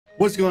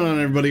What's going on,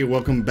 everybody?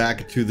 Welcome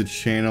back to the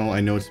channel. I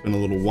know it's been a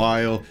little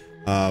while.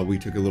 We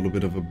took a little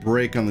bit of a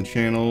break on the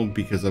channel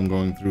because I'm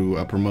going through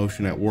a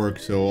promotion at work,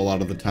 so a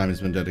lot of the time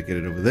has been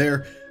dedicated over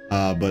there.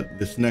 But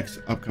this next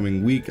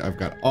upcoming week I've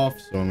got off,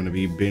 so I'm going to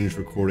be binge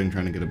recording,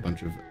 trying to get a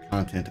bunch of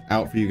content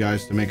out for you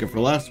guys to make up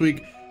for last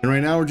week. And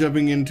right now we're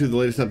jumping into the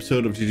latest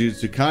episode of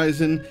Jujutsu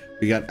Kaisen.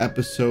 We got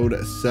episode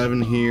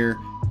 7 here.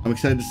 I'm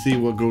excited to see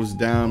what goes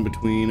down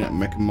between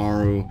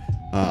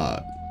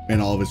Mechamaru and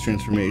all of his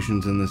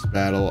transformations in this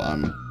battle.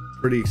 I'm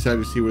pretty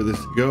excited to see where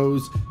this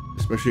goes,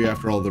 especially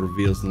after all the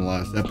reveals in the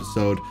last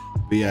episode.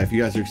 But yeah, if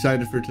you guys are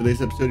excited for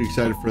today's episode, you're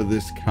excited for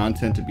this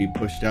content to be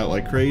pushed out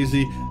like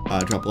crazy,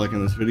 drop a like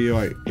on this video.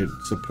 It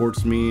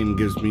supports me and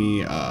gives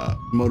me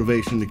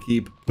motivation to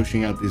keep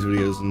pushing out these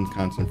videos and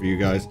content for you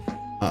guys.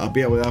 But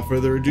yeah, without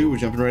further ado, we're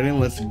jumping right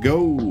in. Let's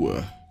go.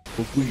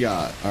 What we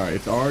got? All right,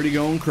 it's already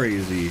going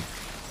crazy.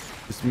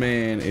 This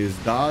man is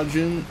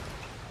dodging.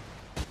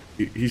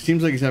 He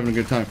seems like he's having a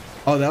good time.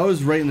 Oh, that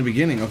was right in the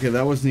beginning. Okay,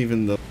 that wasn't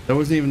even the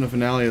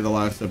finale of the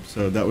last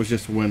episode. That was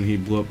just when he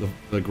blew up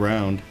the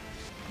ground.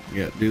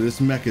 Yeah, dude, this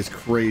mech is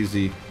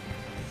crazy.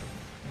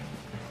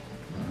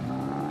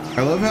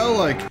 I love how,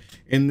 like,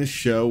 in this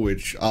show,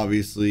 which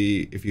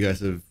obviously if you guys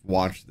have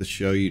watched the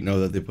show, you know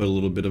that they put a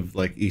little bit of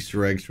like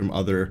Easter eggs from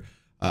other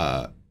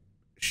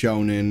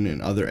shonen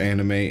and other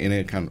anime in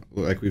it, kind of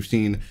like we've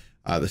seen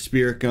the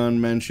spirit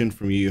gun mentioned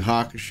from Yu Yu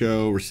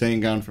Hakusho,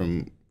 Rasengan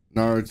from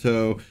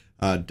Naruto,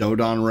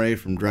 Dodon Ray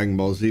from Dragon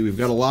Ball Z. We've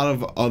got a lot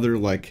of other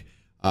like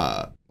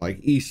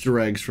Easter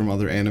eggs from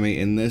other anime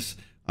in this,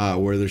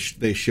 where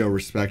they show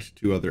respect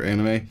to other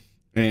anime.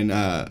 And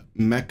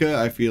Mecha,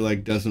 I feel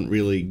like, doesn't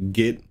really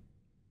get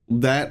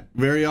that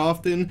very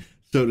often.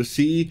 So to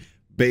see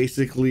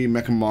basically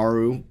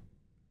Mechamaru,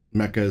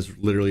 Mecha is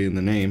literally in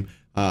the name,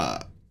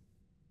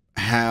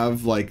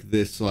 have like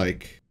this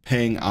like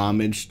paying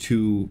homage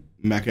to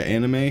mecha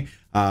anime,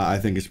 I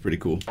think is pretty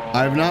cool.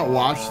 I have not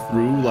watched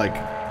through like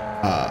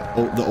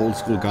the old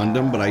school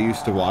Gundam, but I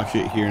used to watch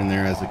it here and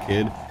there as a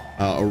kid,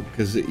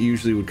 because it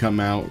usually would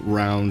come out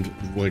around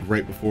like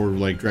right before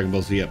like Dragon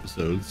Ball Z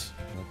episodes.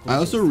 I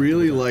also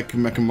really like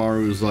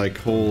Mechamaru's like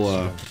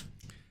whole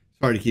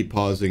sorry to keep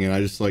pausing, and I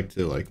just like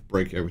to like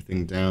break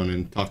everything down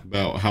and talk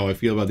about how I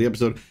feel about the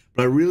episode,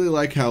 but I really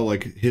like how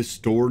like his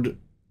stored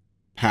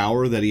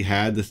power that he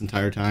had this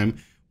entire time,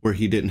 where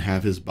he didn't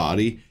have his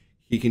body,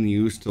 he can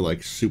use to like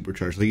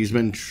supercharge. Like he's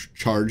been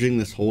charging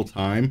this whole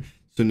time,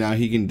 so now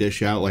he can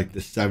dish out like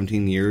the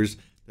 17 years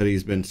that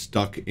he's been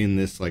stuck in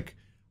this like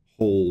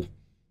whole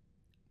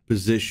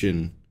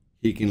position.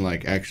 He can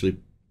like actually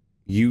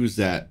use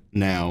that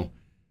now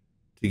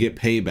to get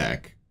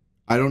payback.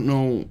 I don't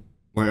know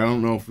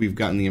if we've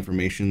gotten the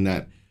information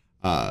that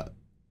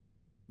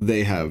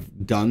they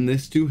have done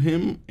this to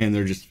him and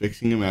they're just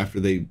fixing him after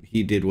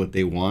he did what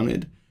they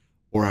wanted,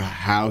 or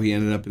how he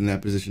ended up in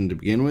that position to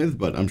begin with,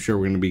 but I'm sure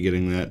we're going to be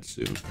getting that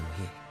soon.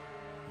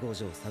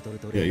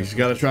 Yeah, you just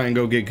got to try and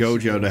go get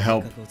Gojo to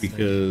help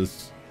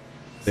because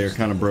they're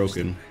kind of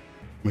broken.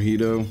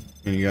 MAHITO,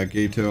 and you got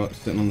Gato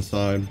sitting on the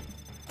side.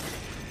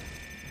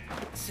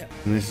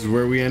 And this is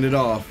where we ended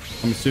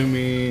off. I'm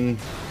assuming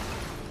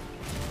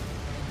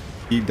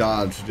he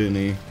dodged, didn't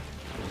he?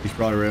 He's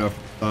probably right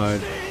off the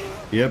side.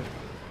 Yep.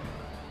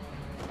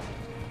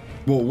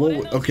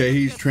 Whoa, okay,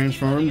 he's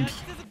transformed.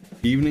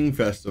 Evening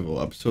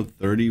Festival, episode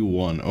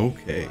 31.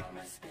 Okay.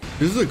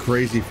 This is a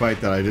crazy fight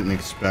that I didn't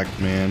expect,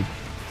 man.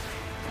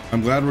 I'm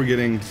glad we're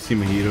getting to see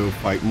MAHITO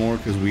fight more,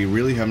 because we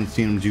really haven't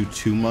seen him do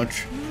too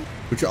much.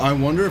 Which I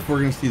wonder if we're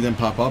going to see them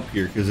pop up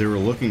here, because they were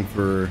looking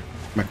for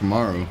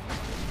Mechamaru.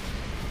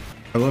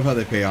 I love how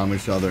they pay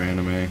homage to other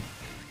anime.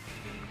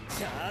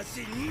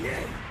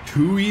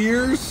 2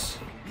 years?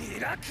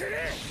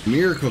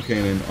 Miracle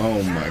Cannon.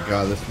 Oh my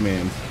god, this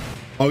man.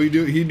 Oh, he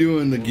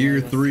doing the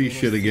Gear 3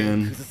 shit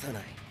again.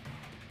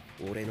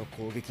 Okay,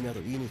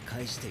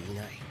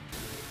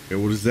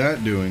 what is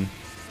that doing?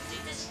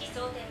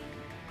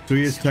 So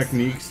he has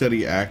techniques that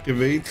he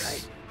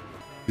activates.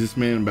 Is this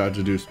man about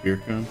to do a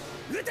spirit gun?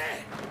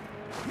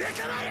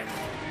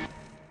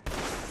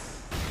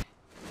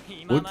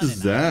 What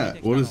is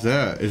that? What is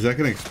that? Is that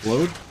gonna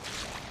explode?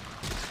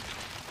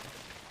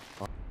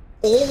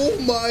 Oh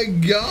my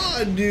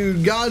god,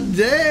 dude. God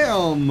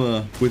damn.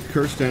 With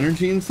cursed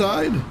energy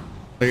inside?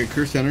 Like a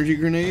cursed energy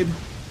grenade?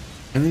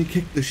 And then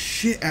kick the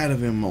shit out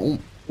of him. Oh,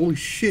 holy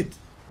shit.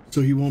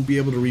 So he won't be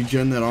able to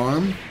regen that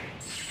arm?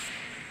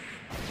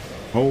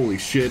 Holy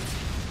shit.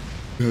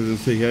 I was gonna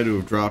say he had to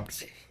have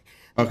dropped.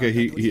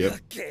 Okay,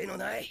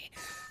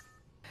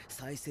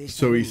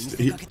 so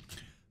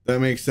that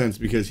makes sense,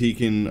 because he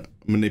can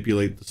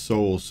manipulate the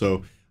soul.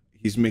 So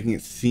he's making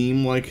it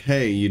seem like,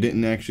 hey, you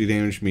didn't actually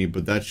damage me,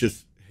 but that's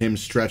just him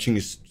stretching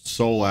his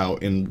soul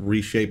out and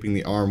reshaping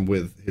the arm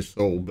with his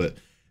soul. But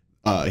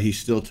he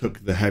still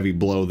took the heavy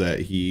blow that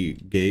he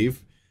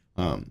gave.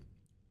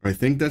 I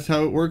think that's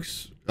how it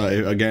works.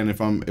 Again, if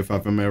I'm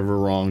ever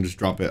wrong, just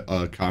drop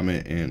a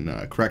comment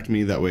and correct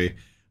me. That way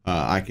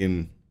I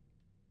can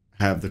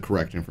have the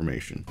correct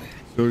information.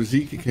 So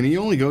can he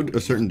only go a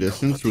certain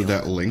distance with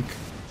that link?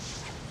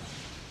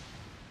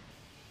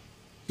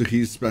 So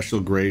he's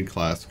special grade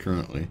class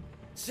currently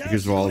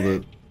because of all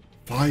the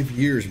 5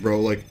 years,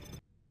 bro. Like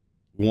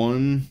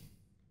 1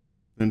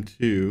 and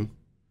 2.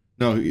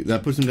 No,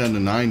 that puts him down to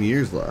 9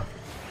 years left.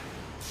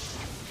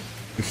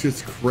 This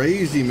shit's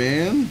crazy,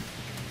 man.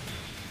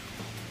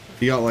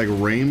 He got like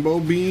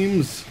rainbow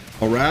beams.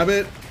 A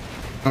rabbit.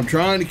 I'm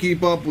trying to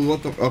keep up with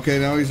what the... Okay,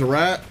 now he's a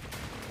rat.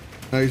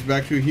 Now he's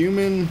back to a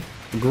human.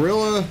 A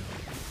gorilla.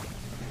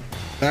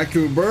 Back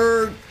to a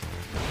bird.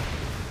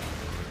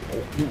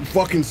 Oh,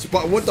 fucking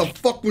spot. What the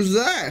fuck was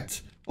that?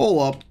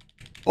 Hold up.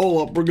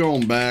 Hold up. We're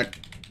going back.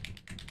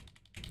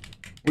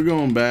 We're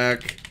going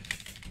back.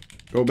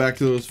 Go back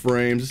to those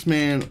frames. This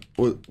man...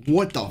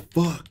 What the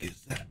fuck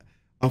is that?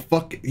 A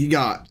fuck... He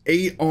got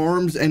 8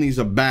 arms and he's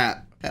a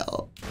bat.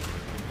 Hell.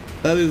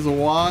 That is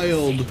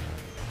wild.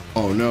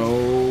 Oh no.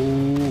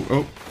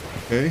 Oh,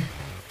 okay.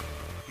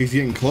 He's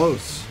getting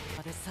close.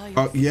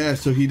 Oh yeah,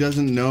 so he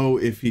doesn't know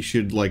if he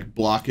should like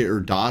block it or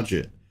dodge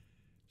it.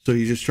 So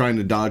he's just trying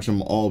to dodge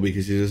them all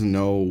because he doesn't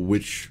know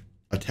which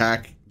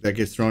attack that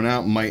gets thrown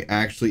out might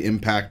actually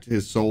impact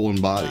his soul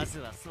and body.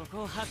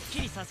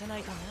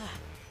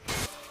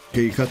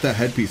 Okay, you cut that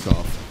headpiece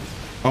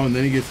off. Oh, and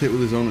then he gets hit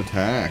with his own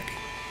attack.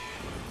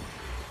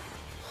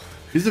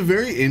 This is a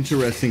very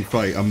interesting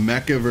fight. A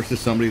mecha versus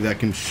somebody that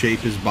can shape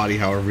his body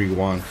however he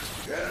wants.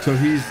 So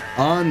he's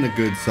on the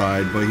good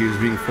side, but he was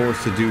being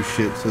forced to do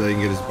shit so that he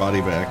can get his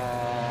body back.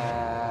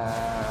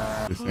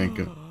 This ain't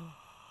good.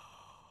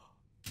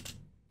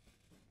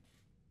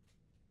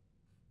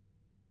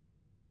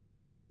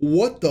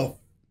 What the...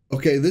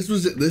 Okay, this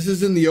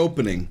is in the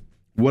opening.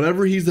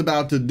 Whatever he's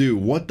about to do,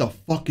 what the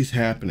fuck is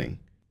happening?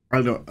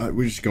 I don't...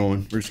 we're just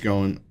going. We're just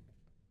going.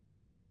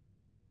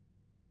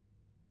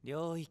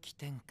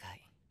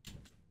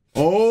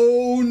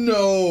 Oh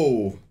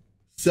no!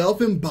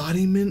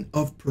 Self-embodiment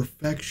of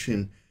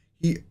perfection.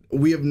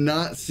 We have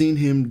not seen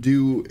him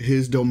do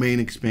his domain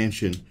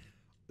expansion.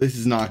 This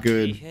is not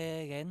good.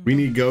 We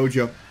need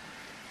Gojo.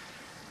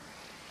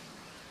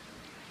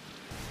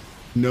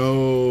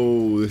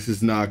 No, this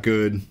is not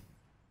good.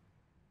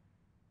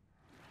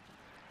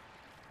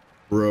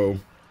 Bro,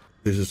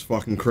 this is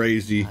fucking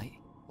crazy.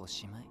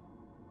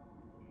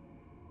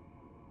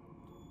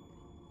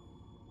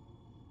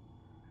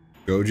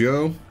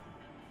 Gojo?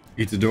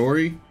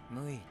 Itadori?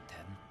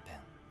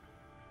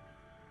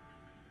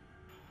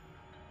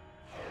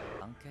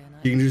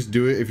 You can just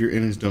do it if you're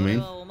in his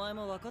domain.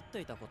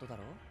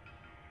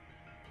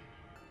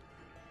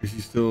 Is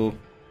he still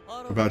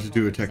about to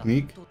do a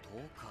technique?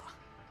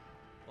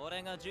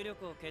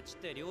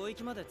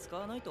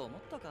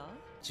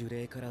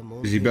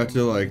 Is he about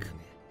to like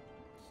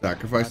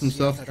sacrifice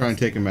himself to try and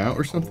take him out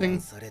or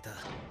something?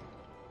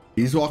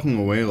 He's walking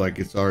away like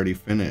it's already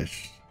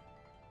finished.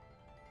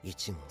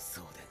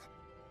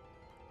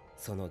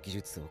 From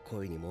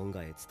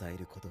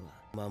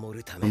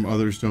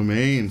others'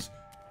 domains.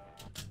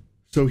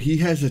 So he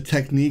has a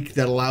technique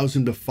that allows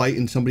him to fight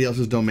in somebody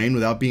else's domain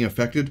without being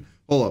affected.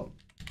 Hold up.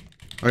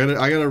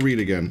 I gotta read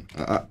again.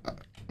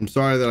 I'm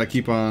sorry that I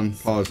keep on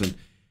pausing.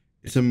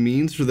 It's a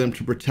means for them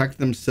to protect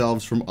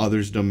themselves from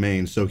others'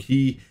 domains. So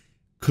he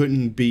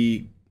couldn't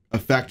be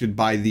affected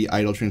by the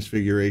idol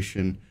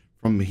transfiguration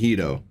from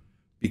MAHITO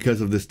because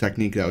of this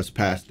technique that was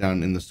passed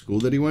down in the school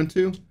that he went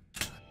to.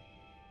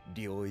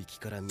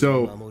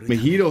 So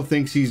MAHITO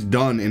thinks he's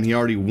done and he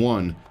already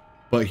won,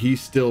 but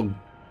he's still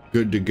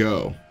good to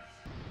go.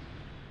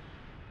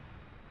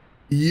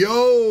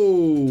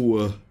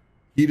 Yo!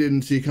 He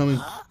didn't see it coming.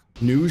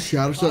 New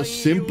shadow stuff,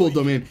 simple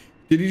domain.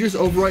 Did he just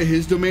overwrite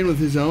his domain with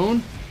his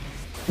own?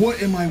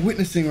 What am I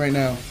witnessing right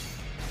now?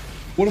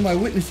 What am I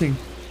witnessing?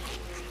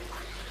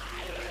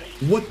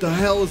 What the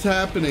hell is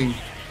happening?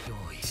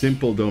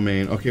 Simple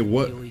domain. Okay,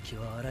 what?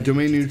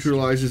 Domain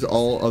neutralizes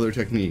all other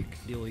techniques.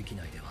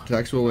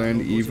 Attacks will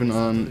land even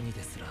on...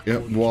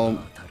 Yep, while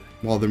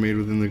they're made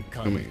within the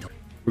domain.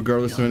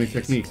 Regardless of any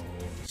techniques.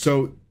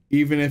 So,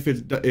 even if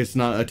it's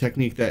not a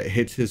technique that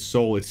hits his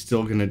soul, it's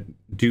still gonna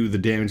do the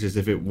damage as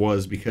if it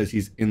was because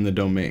he's in the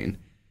domain.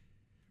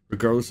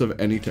 Regardless of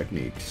any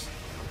techniques.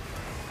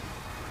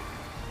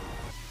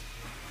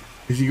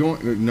 Is he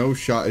going... No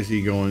shot is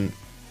he going...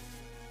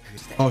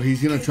 Oh,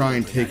 he's gonna try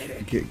and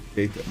take...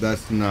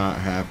 That's not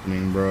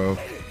happening, bro.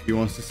 He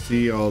wants to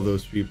see all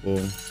those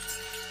people.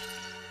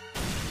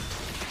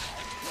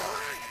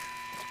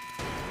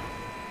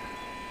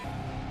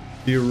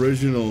 The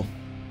original.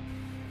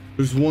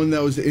 There's one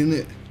that was in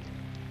it.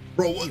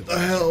 Bro, what the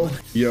hell?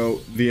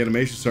 Yo, the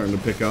animation's starting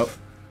to pick up.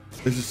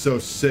 This is so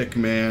sick,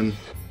 man.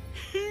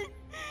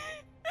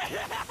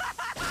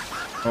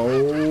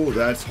 Oh,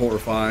 that's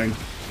horrifying.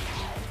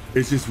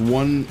 It's just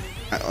one,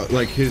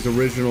 like his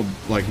original,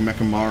 like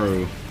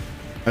Mechamaru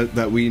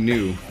that we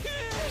knew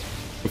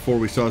before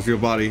we saw his real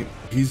body.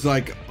 He's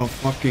like a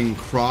fucking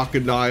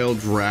crocodile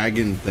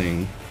dragon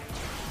thing.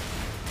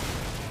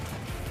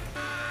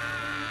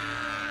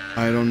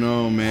 I don't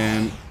know,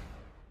 man.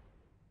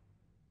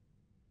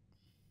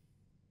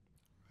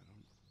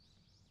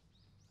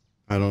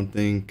 I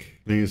think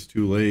it's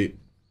too late.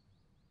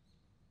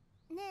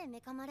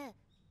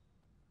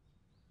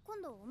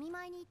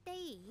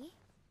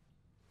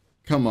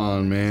 Come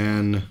on,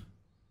 man.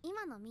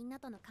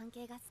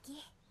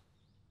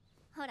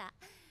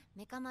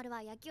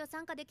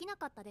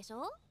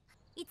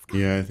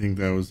 Yeah, I think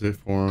that was it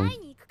for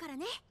him.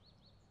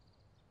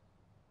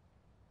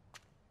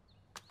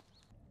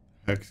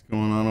 Heck's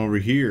going on over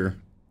here?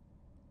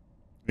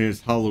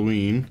 It's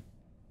Halloween.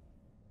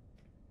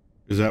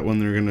 Is that when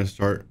they're gonna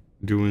start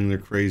doing their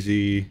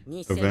crazy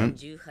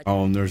event?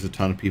 Oh, and there's a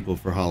ton of people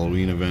for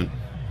Halloween event.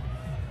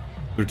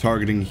 They're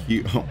targeting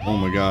oh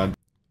my god.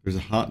 There's a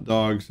hot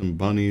dog, some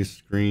bunnies,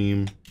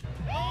 Scream.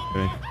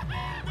 Okay.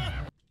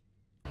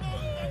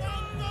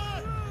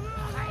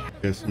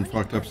 Yeah, some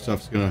fucked up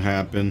stuff's gonna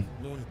happen.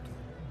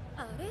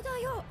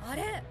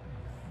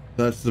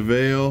 That's the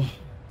veil.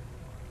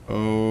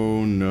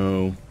 Oh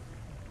no.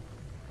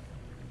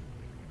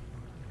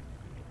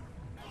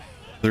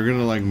 They're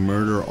gonna like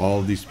murder all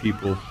of these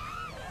people.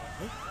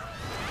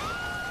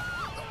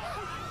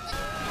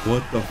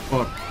 What the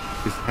fuck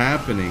is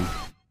happening?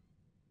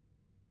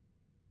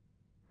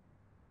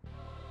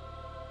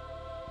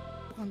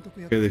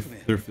 Okay,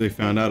 they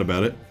found out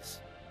about it.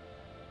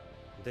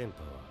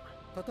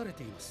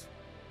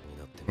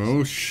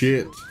 Oh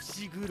shit.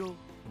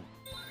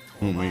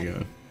 Oh my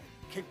god.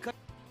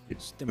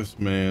 This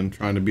man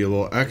trying to be a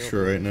little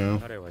extra right now.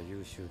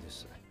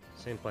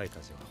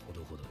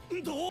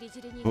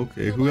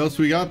 Okay, who else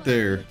we got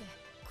there?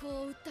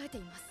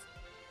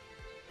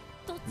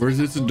 Where's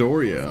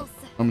Itadori?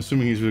 I'm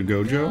assuming he's with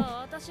Gojo.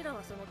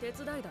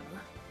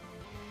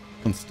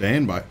 On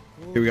standby.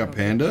 Okay, we got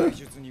Panda.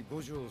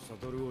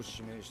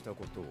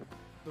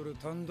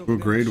 We're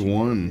grade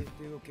 1.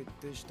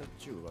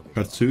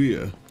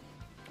 Katsuya.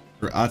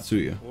 Or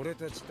Atsuya.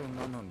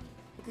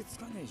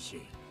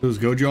 Was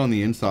Gojo on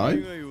the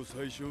inside?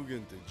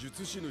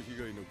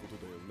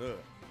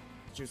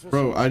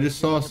 Bro, I just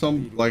saw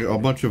some, like, a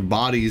bunch of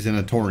bodies in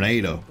a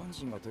tornado.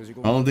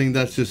 I don't think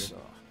that's just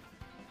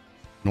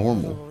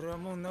normal.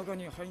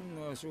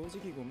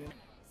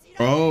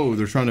 Oh,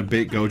 they're trying to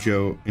bait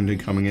Gojo into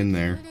coming in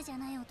there.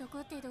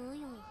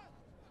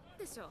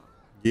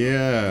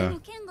 Yeah.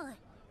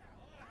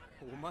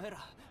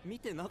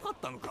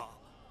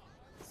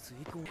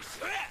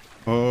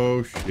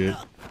 Oh shit.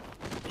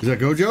 Is that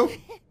Gojo?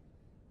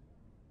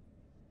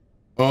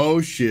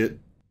 Oh shit.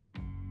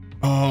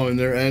 Oh, and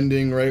they're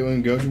ending right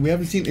when Gojo. We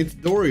haven't seen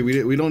Itadori.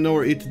 We don't know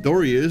where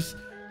Itadori is.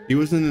 He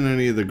wasn't in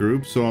any of the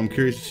groups, so I'm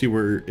curious to see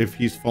if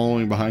he's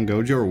following behind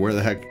Gojo or where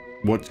the heck,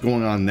 what's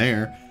going on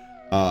there.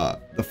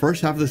 The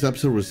first half of this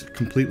episode was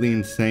completely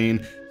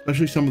insane,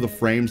 especially some of the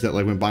frames that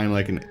like went by in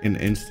like an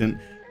instant.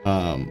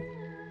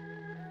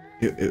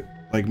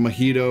 Like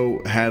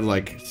Mahito had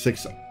like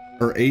 6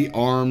 or 8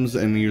 arms,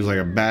 and he was like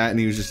a bat, and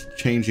he was just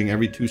changing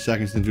every 2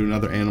 seconds into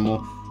another animal,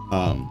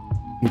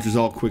 which was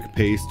all quick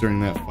paced during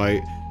that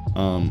fight.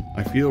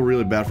 I feel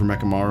really bad for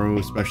Mekamaru,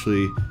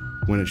 especially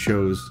when it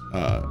shows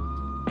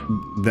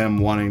them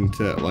wanting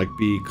to like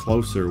be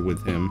closer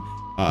with him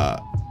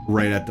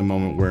right at the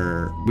moment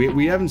where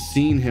we haven't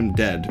seen him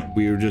dead.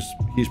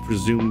 He's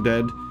presumed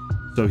dead,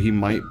 so he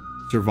might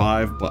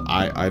survive, but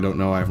I don't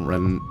know. I haven't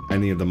read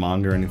any of the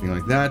manga or anything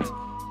like that,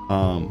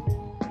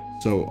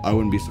 so I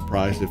wouldn't be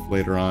surprised if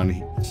later on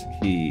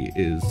he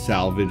is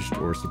salvaged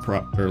or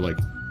surprised, or like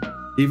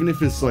even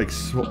if it's like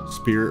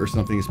spirit or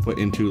something is put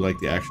into like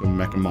the actual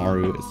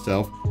Mekamaru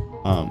itself.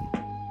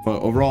 But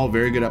overall,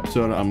 very good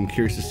episode. I'm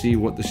curious to see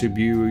what the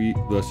Shibuya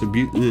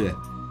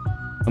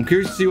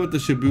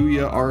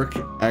arc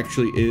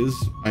actually is.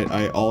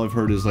 All I've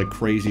heard is like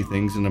crazy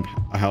things and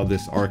how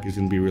this arc is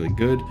gonna be really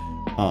good.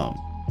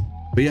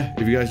 But yeah,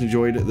 if you guys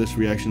enjoyed this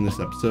reaction, this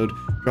episode,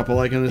 drop a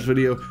like on this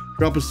video,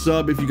 drop a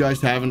sub if you guys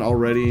haven't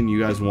already and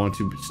you guys want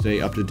to stay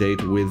up to date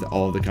with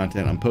all of the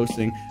content I'm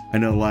posting. I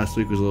know last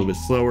week was a little bit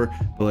slower,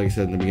 but like I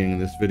said in the beginning of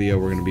this video,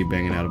 we're going to be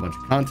banging out a bunch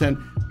of content.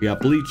 We got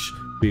Bleach,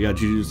 we got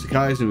Jujutsu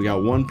Kaisen, we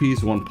got One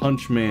Piece, One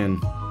Punch Man,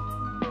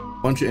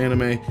 bunch of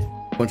anime,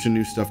 bunch of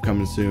new stuff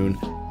coming soon.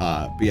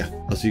 But yeah,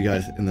 I'll see you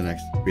guys in the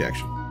next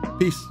reaction.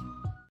 Peace.